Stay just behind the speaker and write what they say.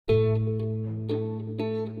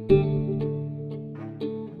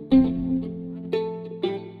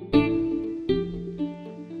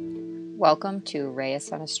Welcome to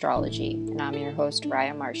Reyes on Astrology, and I'm your host,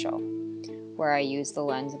 Raya Marshall, where I use the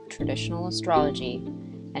lens of traditional astrology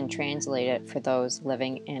and translate it for those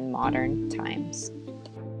living in modern times.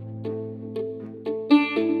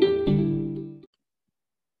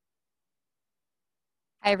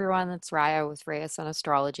 Hi everyone, it's Raya with Reyes on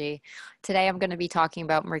Astrology. Today I'm going to be talking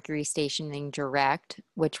about Mercury stationing direct,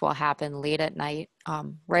 which will happen late at night,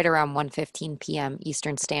 right around 1:15 p.m.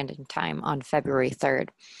 Eastern Standard Time on February 3rd.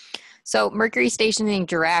 So Mercury stationing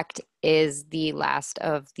direct is the last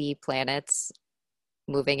of the planets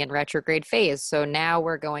moving in retrograde phase. So now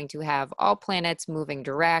we're going to have all planets moving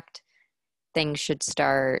direct. Things should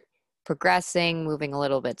start progressing, moving a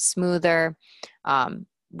little bit smoother.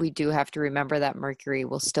 We do have to remember that Mercury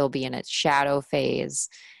will still be in its shadow phase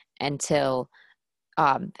until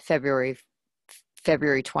February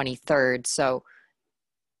 23rd. So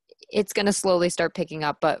it's going to slowly start picking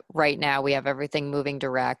up, but right now we have everything moving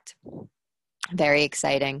direct. Very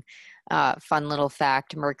exciting. Fun little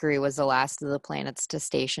fact, Mercury was the last of the planets to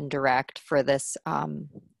station direct for this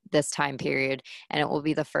time period, and it will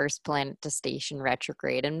be the first planet to station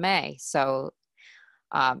retrograde in May. So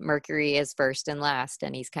Mercury is first and last,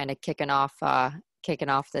 and he's kind of kicking off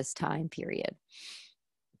this time period.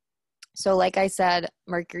 So like I said,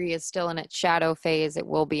 Mercury is still in its shadow phase. It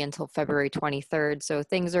will be until February 23rd. So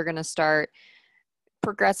things are going to start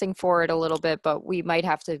progressing forward a little bit, but we might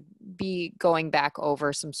have to be going back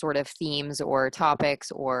over some sort of themes or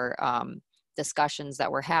topics or discussions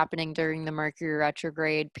that were happening during the Mercury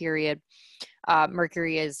retrograde period.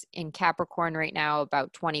 Mercury is in Capricorn right now,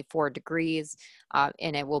 about 24 degrees,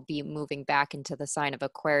 and it will be moving back into the sign of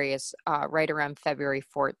Aquarius right around February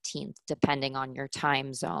 14th, depending on your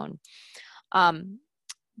time zone.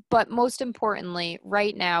 But most importantly,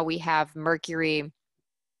 right now we have Mercury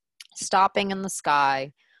stopping in the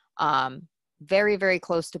sky, very, very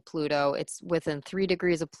close to Pluto. It's within 3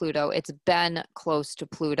 degrees of Pluto. It's been close to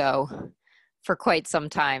Pluto for quite some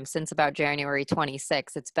time, since about January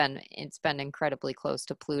 26th. It's been incredibly close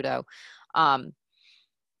to Pluto. And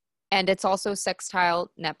it's also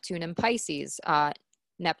sextile Neptune and Pisces.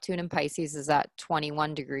 Neptune and Pisces is at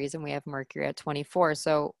 21 degrees and we have Mercury at 24.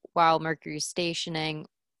 So while Mercury's stationing,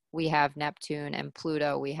 we have Neptune and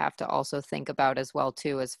Pluto we have to also think about as well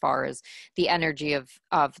too, as far as the energy of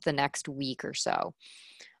the next week or so.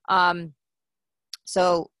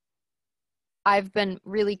 So I've been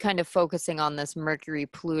really kind of focusing on this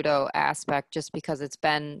Mercury-Pluto aspect just because it's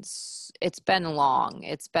been long.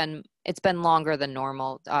 It's been longer than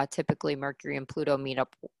normal. Typically, Mercury and Pluto meet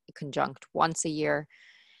up conjunct once a year.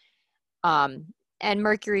 And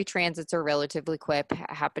Mercury transits are relatively quick,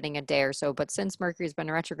 happening a day or so. But since Mercury's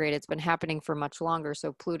been retrograde, it's been happening for much longer.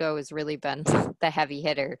 So Pluto has really been the heavy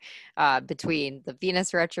hitter between the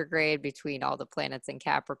Venus retrograde, between all the planets in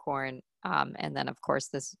Capricorn, and then of course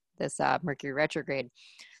this Mercury retrograde.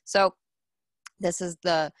 So this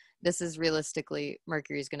is realistically,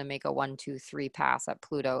 Mercury is going to make a 1, 2, 3 pass at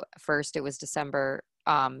Pluto. First, it was December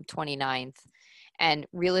 29th. And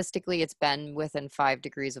realistically, it's been within 5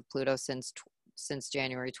 degrees of Pluto since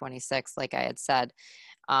January 26th, like I had said.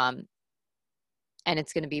 And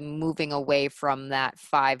it's going to be moving away from that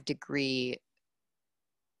 5-degree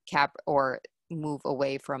move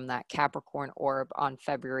away from that Capricorn orb on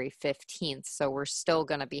February 15th. So we're still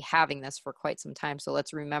going to be having this for quite some time. So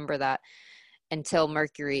let's remember that until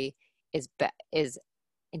Mercury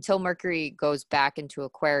until Mercury goes back into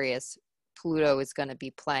Aquarius, Pluto is going to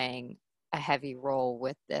be playing a heavy role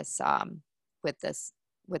with this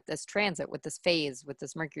transit, with this phase, with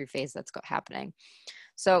this Mercury phase that's happening.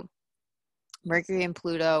 So Mercury and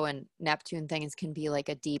Pluto and Neptune things can be like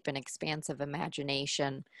a deep and expansive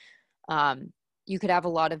imagination. You could have a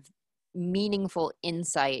lot of meaningful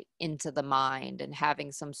insight into the mind and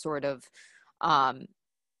having some sort of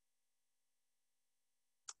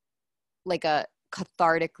like a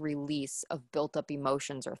cathartic release of built up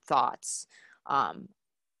emotions or thoughts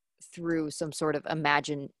through some sort of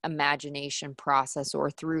imagination process, or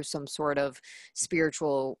through some sort of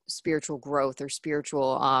spiritual growth or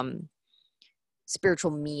spiritual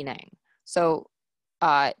meaning. So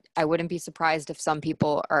I wouldn't be surprised if some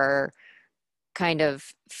people are kind of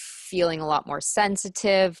feeling a lot more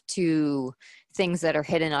sensitive to things that are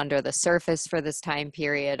hidden under the surface for this time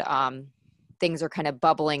period. Things are kind of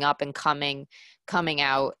bubbling up and coming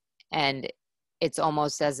out, and it's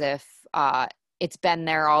almost as if it's been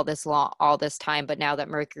there all this time, but now that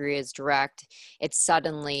Mercury is direct, it's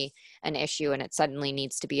suddenly an issue and it suddenly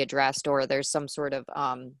needs to be addressed, or there's some sort of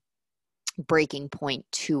breaking point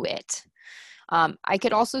to it. I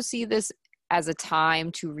could also see this as a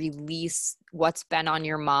time to release what's been on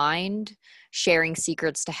your mind, sharing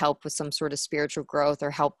secrets to help with some sort of spiritual growth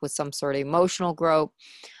or help with some sort of emotional growth,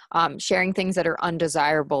 sharing things that are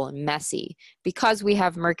undesirable and messy. Because we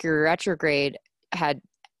have Mercury retrograde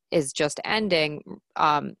is just ending,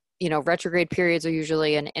 retrograde periods are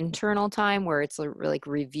usually an internal time where it's like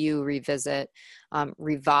review, revisit,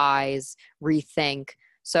 revise, rethink.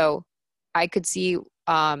 So I could see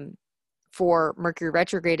for Mercury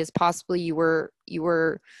retrograde is possibly you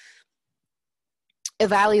were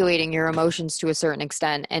evaluating your emotions to a certain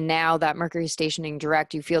extent, and now that Mercury is stationing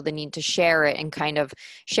direct, you feel the need to share it and kind of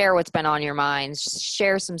share what's been on your mind,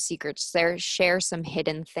 share some secrets, share some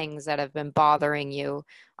hidden things that have been bothering you,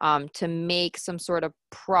 to make some sort of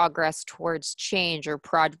progress towards change or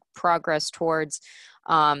progress towards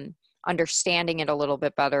understanding it a little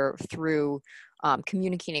bit better through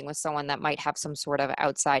communicating with someone that might have some sort of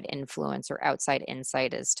outside influence or outside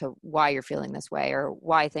insight as to why you're feeling this way or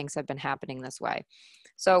why things have been happening this way.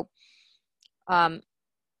 So I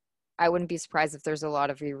wouldn't be surprised if there's a lot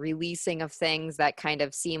of releasing of things that kind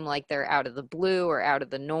of seem like they're out of the blue or out of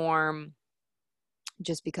the norm,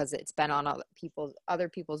 just because it's been on other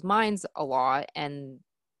people's minds a lot, and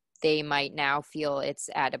they might now feel it's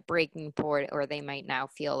at a breaking point, or they might now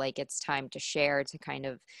feel like it's time to share, to kind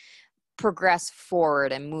of progress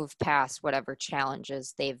forward and move past whatever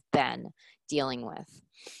challenges they've been dealing with.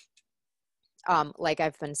 Like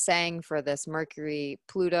I've been saying, for this Mercury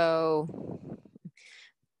Pluto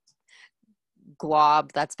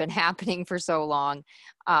glob that's been happening for so long,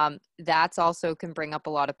 that's also can bring up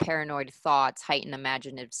a lot of paranoid thoughts, heightened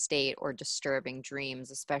imaginative state, or disturbing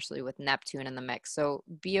dreams, especially with Neptune in the mix. So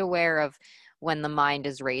be aware of when the mind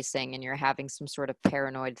is racing and you're having some sort of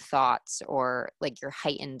paranoid thoughts, or like your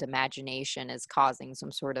heightened imagination is causing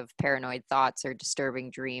some sort of paranoid thoughts or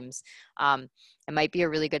disturbing dreams. It might be a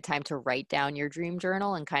really good time to write down your dream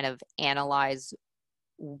journal and kind of analyze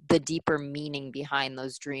the deeper meaning behind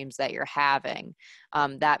those dreams that you're having.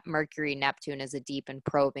 That Mercury Neptune is a deep and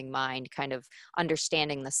probing mind, kind of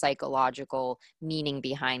understanding the psychological meaning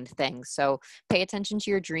behind things. So pay attention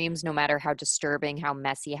to your dreams, no matter how disturbing, how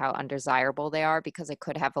messy, how undesirable they are, because it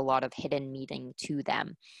could have a lot of hidden meaning to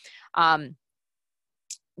them.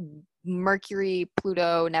 Mercury,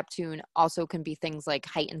 Pluto, Neptune also can be things like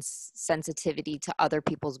heightened sensitivity to other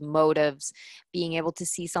people's motives, being able to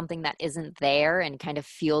see something that isn't there and kind of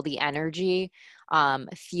feel the energy,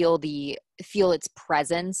 feel its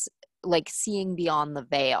presence, like seeing beyond the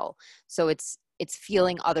veil. So it's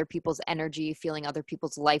feeling other people's energy, feeling other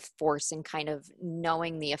people's life force, and kind of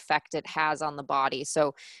knowing the effect it has on the body.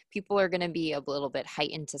 So people are going to be a little bit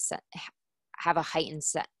heightened have a heightened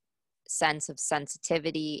sense of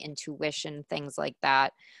sensitivity, intuition, things like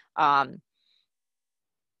that. I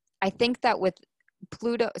think that with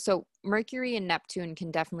Pluto, so Mercury and Neptune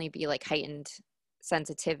can definitely be like heightened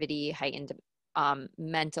sensitivity, heightened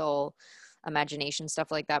mental imagination,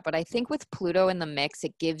 stuff like that. But I think with Pluto in the mix,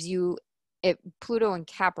 Pluto and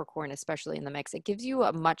Capricorn, especially in the mix, it gives you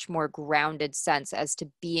a much more grounded sense as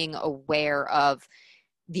to being aware of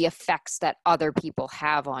the effects that other people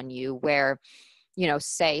have on you, where,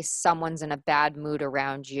 say someone's in a bad mood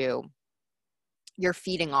around you, you're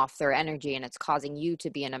feeding off their energy and it's causing you to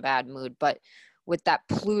be in a bad mood. But with that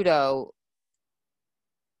Pluto,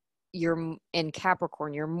 you're in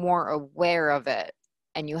Capricorn, you're more aware of it,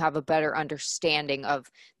 and you have a better understanding of,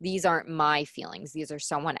 these aren't my feelings, these are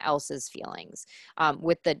someone else's feelings.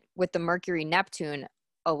 With the Mercury Neptune,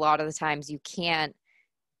 a lot of the times you can't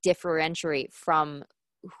differentiate from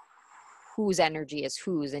whose energy is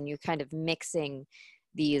whose, and you're kind of mixing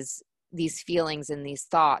these feelings and these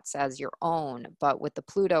thoughts as your own. But with the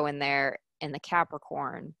Pluto in there in the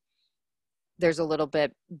Capricorn, there's a little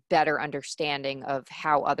bit better understanding of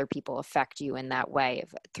how other people affect you in that way,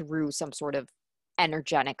 through some sort of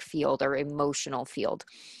energetic field or emotional field.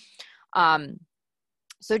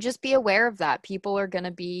 So just be aware of that. People are going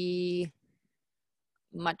to be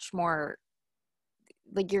much more,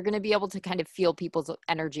 like, you're going to be able to kind of feel people's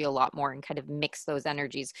energy a lot more and kind of mix those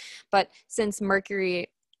energies. But since Mercury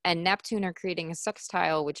and Neptune are creating a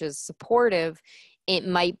sextile, which is supportive, it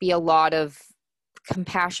might be a lot of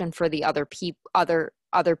compassion for the other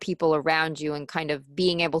people around you, and kind of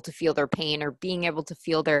being able to feel their pain, or being able to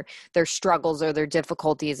feel their struggles or their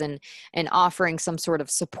difficulties, and offering some sort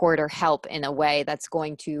of support or help in a way that's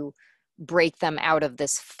going to break them out of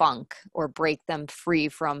this funk, or break them free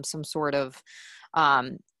from some sort of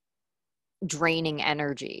draining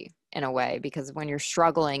energy in a way. Because when you're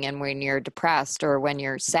struggling and when you're depressed or when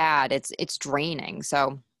you're sad, it's draining.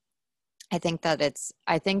 So I think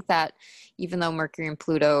that even though Mercury and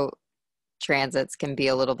Pluto transits can be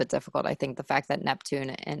a little bit difficult. I think the fact that Neptune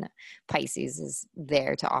in Pisces is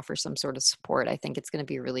there to offer some sort of support, I think it's going to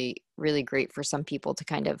be really, really great for some people to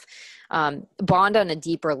kind of bond on a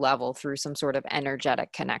deeper level through some sort of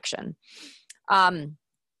energetic connection.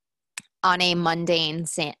 On a mundane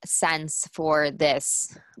sense for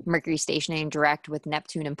this Mercury stationing direct with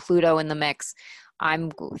Neptune and Pluto in the mix, I'm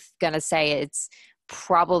going to say it's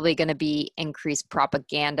probably going to be increased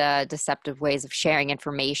propaganda, deceptive ways of sharing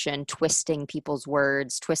information, twisting people's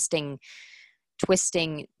words, twisting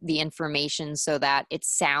the information so that it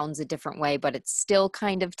sounds a different way, but it's still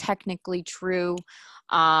kind of technically true.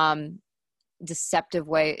 Deceptive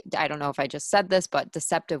way, I don't know if I just said this, but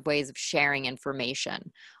deceptive ways of sharing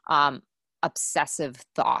information, obsessive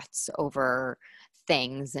thoughts over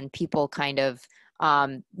things, and people kind of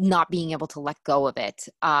not being able to let go of it.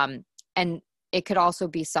 And it could also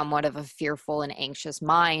be somewhat of a fearful and anxious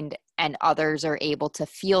mind, and others are able to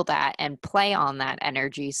feel that and play on that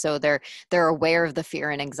energy. So they're aware of the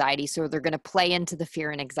fear and anxiety. So they're going to play into the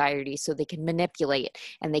fear and anxiety so they can manipulate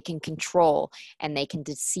and they can control and they can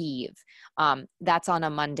deceive. That's on a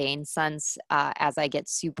mundane sense. As I get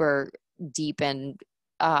super deep and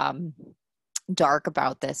dark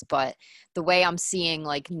about this, but the way I'm seeing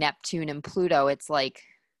like Neptune and Pluto, it's like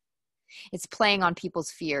it's playing on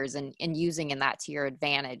people's fears and using in that to your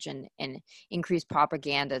advantage, and increase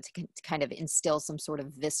propaganda to kind of instill some sort of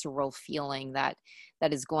visceral feeling that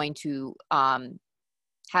is going to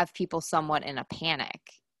have people somewhat in a panic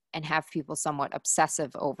and have people somewhat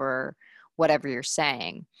obsessive over whatever you're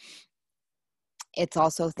saying. It's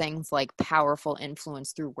also things like powerful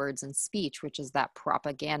influence through words and speech, which is that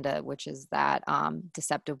propaganda, which is that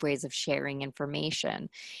deceptive ways of sharing information.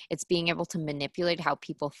 It's being able to manipulate how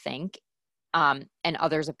people think and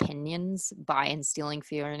others' opinions by instilling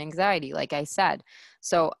fear and anxiety, like I said.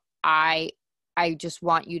 So I just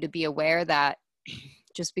want you to be aware that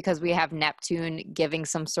just because we have Neptune giving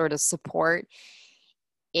some sort of support,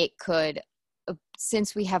 it could,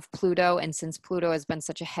 since we have Pluto, and since Pluto has been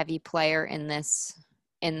such a heavy player in this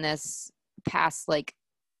past like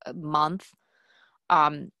month,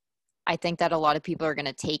 I think that a lot of people are going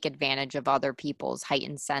to take advantage of other people's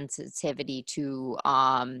heightened sensitivity to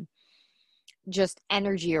just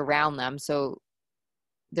energy around them. So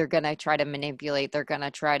they're going to try to manipulate, they're going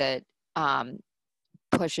to try to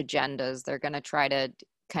push agendas, they're going to try to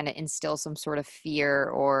kind of instill some sort of fear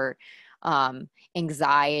or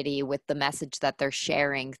anxiety with the message that they're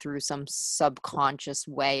sharing through some subconscious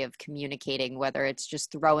way of communicating, whether it's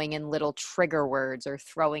just throwing in little trigger words or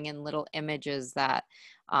throwing in little images that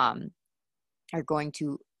are going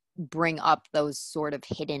to bring up those sort of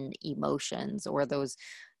hidden emotions, or those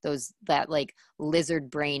that like lizard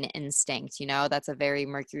brain instinct, that's a very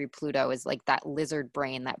Mercury Pluto is like that lizard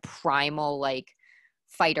brain, that primal like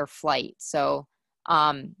fight or flight. So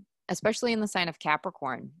especially in the sign of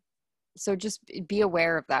Capricorn. So just be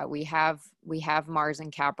aware of that. We have Mars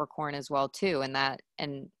in Capricorn as well too, and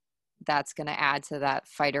that's going to add to that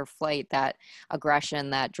fight or flight, that aggression,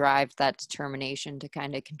 that drive, that determination to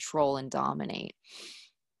kind of control and dominate.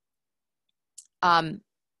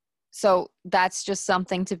 So that's just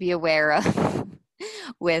something to be aware of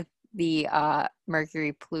with the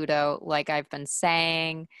Mercury Pluto. Like I've been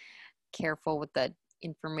saying, careful with the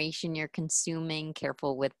information you're consuming,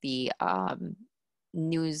 careful with the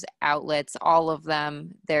news outlets, all of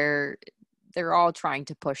them. They're all trying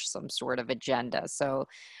to push some sort of agenda. So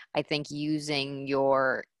I think using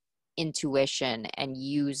your intuition and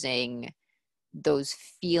using those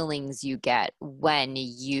feelings you get when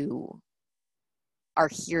you are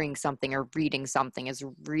hearing something or reading something is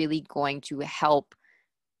really going to help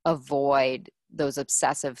avoid those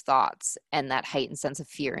obsessive thoughts and that heightened sense of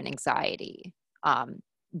fear and anxiety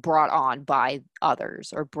brought on by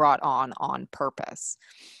others or brought on purpose.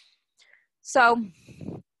 So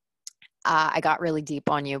I got really deep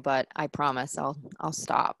on you, but I promise I'll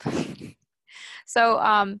stop.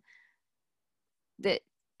 So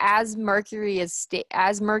as Mercury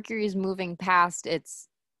is moving past its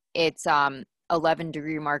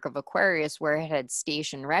 11-degree mark of Aquarius, where it had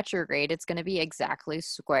stationed retrograde, it's going to be exactly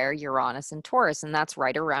square Uranus and Taurus, and that's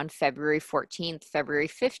right around February 14th, February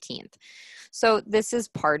 15th. So this is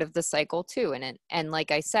part of the cycle too, and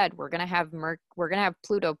like I said, we're going to have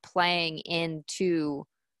Pluto playing into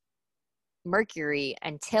Mercury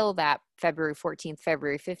until that February 14th,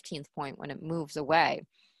 February 15th point when it moves away,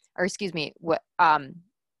 or excuse me, when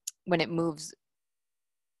it moves.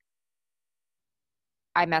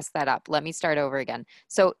 I messed that up. Let me start over again.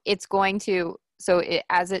 So it's going to,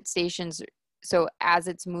 as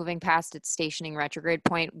it's moving past its stationing retrograde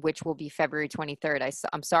point, which will be February 23rd.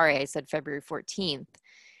 I'm sorry, I said February 14th.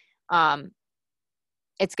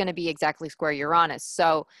 it's going to be exactly square Uranus.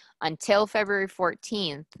 So until February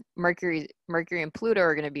 14th, Mercury and Pluto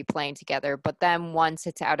are going to be playing together. But then once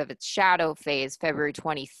it's out of its shadow phase, February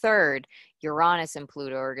 23rd, Uranus and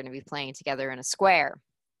Pluto are going to be playing together in a square,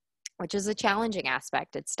 which is a challenging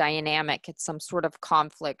aspect. It's dynamic. It's some sort of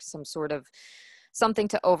conflict, some sort of something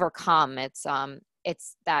to overcome. It's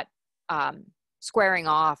that squaring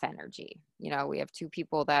off energy. You know, we have two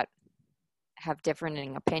people that have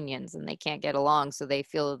differing opinions and they can't get along, so they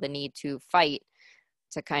feel the need to fight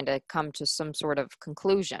to kind of come to some sort of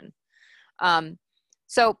conclusion.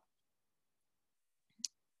 So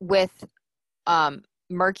with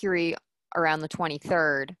Mercury around the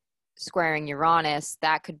 23rd squaring Uranus,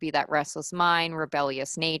 that could be that restless mind,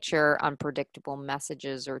 rebellious nature, unpredictable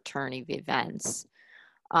messages, or turn of events.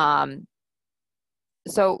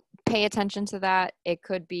 So pay attention to that. It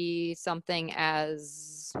could be something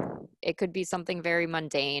very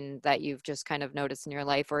mundane that you've just kind of noticed in your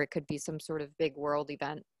life, or it could be some sort of big world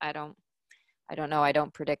event. I don't know. I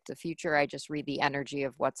don't predict the future. I just read the energy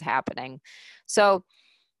of what's happening. So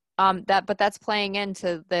but that's playing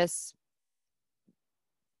into this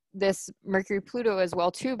Mercury Pluto as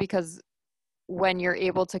well too, because when you're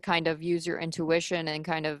able to kind of use your intuition and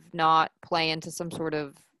kind of not play into some sort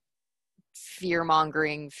of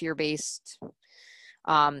fear-mongering, fear-based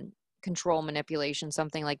control manipulation,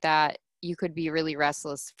 something like that, you could be really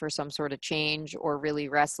restless for some sort of change, or really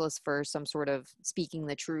restless for some sort of speaking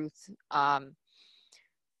the truth,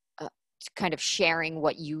 kind of sharing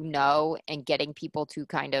what you know and getting people to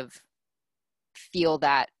kind of feel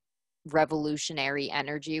that revolutionary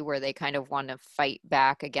energy where they kind of want to fight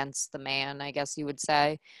back against the man, I guess you would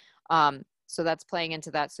say. So that's playing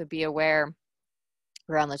into that. So be aware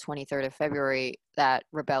around the 23rd of February, that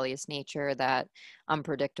rebellious nature, that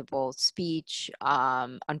unpredictable speech,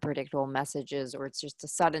 unpredictable messages, or it's just a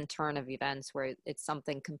sudden turn of events where it's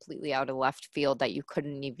something completely out of left field that you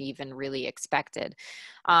couldn't have even really expected.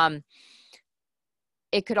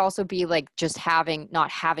 It could also be like just not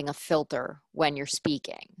having a filter when you're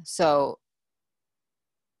speaking. So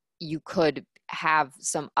you could have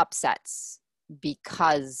some upsets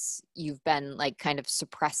because you've been like kind of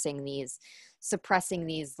suppressing these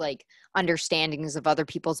like understandings of other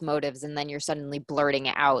people's motives, and then you're suddenly blurting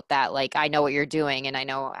out that like, I know what you're doing and I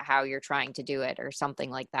know how you're trying to do it, or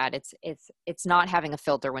something like that. It's not having a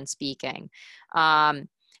filter when speaking.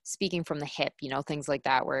 Speaking from the hip, you know, things like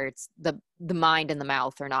that, where it's the mind and the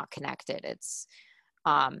mouth are not connected. It's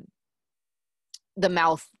the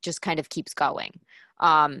mouth just kind of keeps going.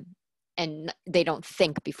 And they don't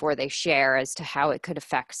think before they share as to how it could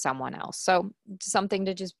affect someone else. So something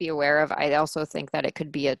to just be aware of. I also think that it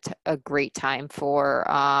could be a great time for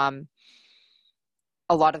a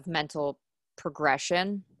lot of mental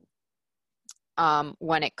progression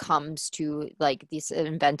when it comes to like this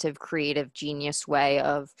inventive, creative, genius way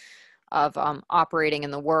of operating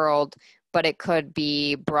in the world. But it could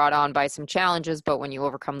be brought on by some challenges. But when you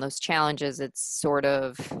overcome those challenges, it's sort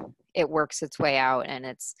of, it works its way out, and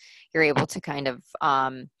you're able to kind of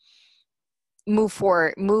move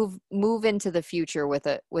forward, move into the future with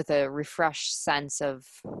a refreshed sense of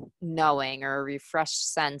knowing, or a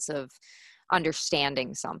refreshed sense of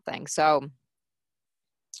understanding something. So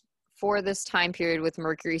for this time period, with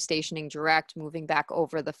Mercury stationing direct, moving back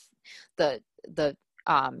over the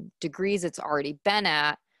degrees it's already been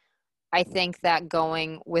at, I think that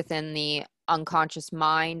going within the unconscious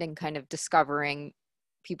mind and kind of discovering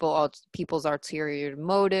people's ulterior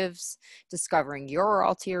motives, discovering your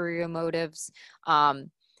ulterior motives,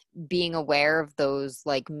 being aware of those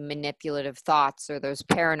like manipulative thoughts, or those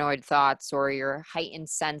paranoid thoughts, or your heightened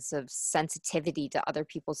sense of sensitivity to other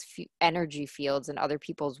people's energy fields and other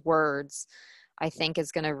people's words, I think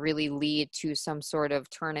is going to really lead to some sort of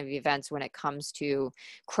turn of events when it comes to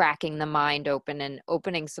cracking the mind open and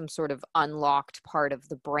opening some sort of unlocked part of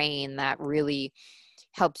the brain that really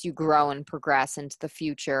helps you grow and progress into the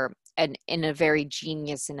future, and in a very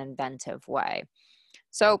genius and inventive way.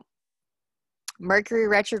 So Mercury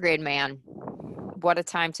retrograde, man, what a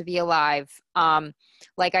time to be alive.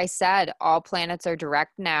 Like I said, all planets are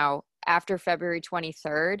direct now. After February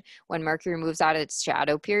 23rd, when Mercury moves out of its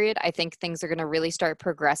shadow period, I think things are going to really start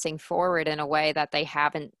progressing forward in a way that they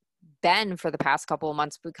haven't been for the past couple of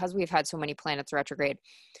months, because we've had so many planets retrograde.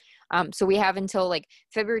 So we have until like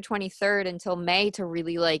February 23rd until May to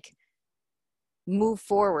really like move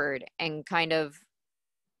forward and kind of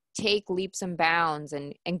take leaps and bounds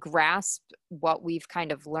and grasp what we've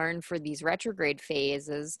kind of learned for these retrograde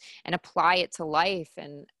phases and apply it to life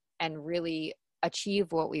and really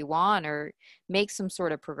achieve what we want, or make some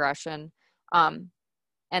sort of progression. And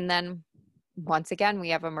then once again, we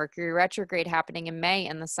have a Mercury retrograde happening in May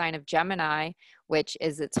in the sign of Gemini, which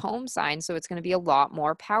is its home sign. So it's going to be a lot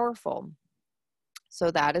more powerful.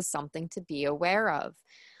 So that is something to be aware of.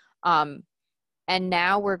 And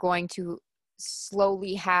now we're going to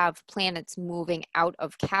slowly have planets moving out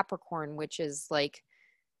of Capricorn, which is like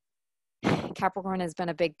Capricorn has been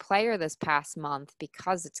a big player this past month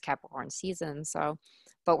because it's Capricorn season. So,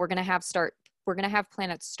 but we're going to have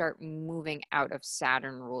planets start moving out of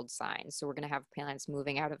Saturn ruled signs. So we're going to have planets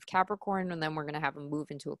moving out of Capricorn, and then we're going to have them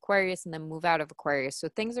move into Aquarius and then move out of Aquarius. So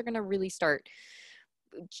things are going to really start,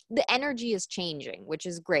 the energy is changing, which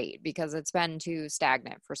is great because it's been too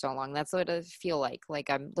stagnant for so long. That's what I feel like. Like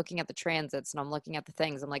I'm looking at the transits and I'm looking at the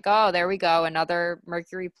things. I'm like, oh, there we go. Another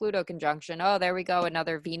Mercury Pluto conjunction. Oh, there we go.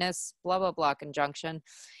 Another Venus blah, blah, blah conjunction.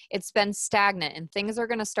 It's been stagnant and things are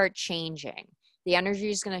going to start changing. The energy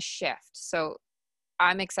is going to shift. So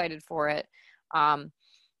I'm excited for it.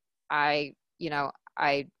 I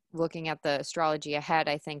looking at the astrology ahead,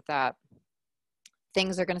 I think that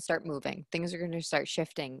things are going to start moving. Things are going to start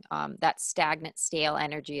shifting. That stagnant, stale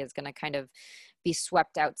energy is going to kind of be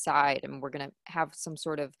swept outside, and we're going to have some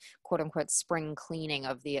sort of quote unquote spring cleaning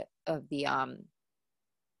of the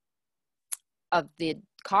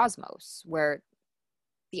cosmos, where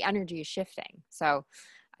the energy is shifting. So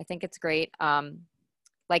I think it's great.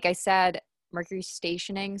 Like I said, Mercury's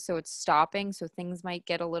stationing, so it's stopping. So things might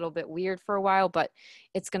get a little bit weird for a while, but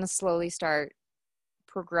it's going to slowly start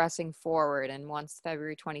progressing forward. And once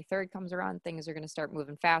February 23rd comes around, things are going to start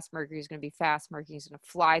moving fast. Mercury's going to be fast. Mercury's going to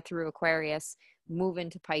fly through Aquarius, move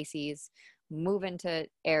into Pisces, move into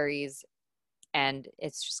Aries, and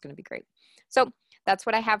it's just going to be great. So that's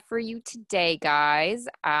what I have for you today, guys.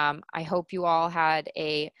 I hope you all had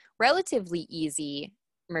a relatively easy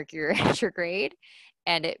Mercury retrograde,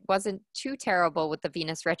 and it wasn't too terrible with the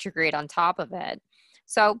Venus retrograde on top of it.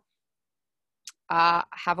 So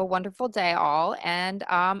have a wonderful day all, and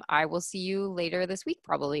I will see you later this week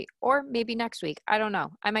probably, or maybe next week. I don't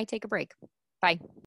know. I might take a break. Bye.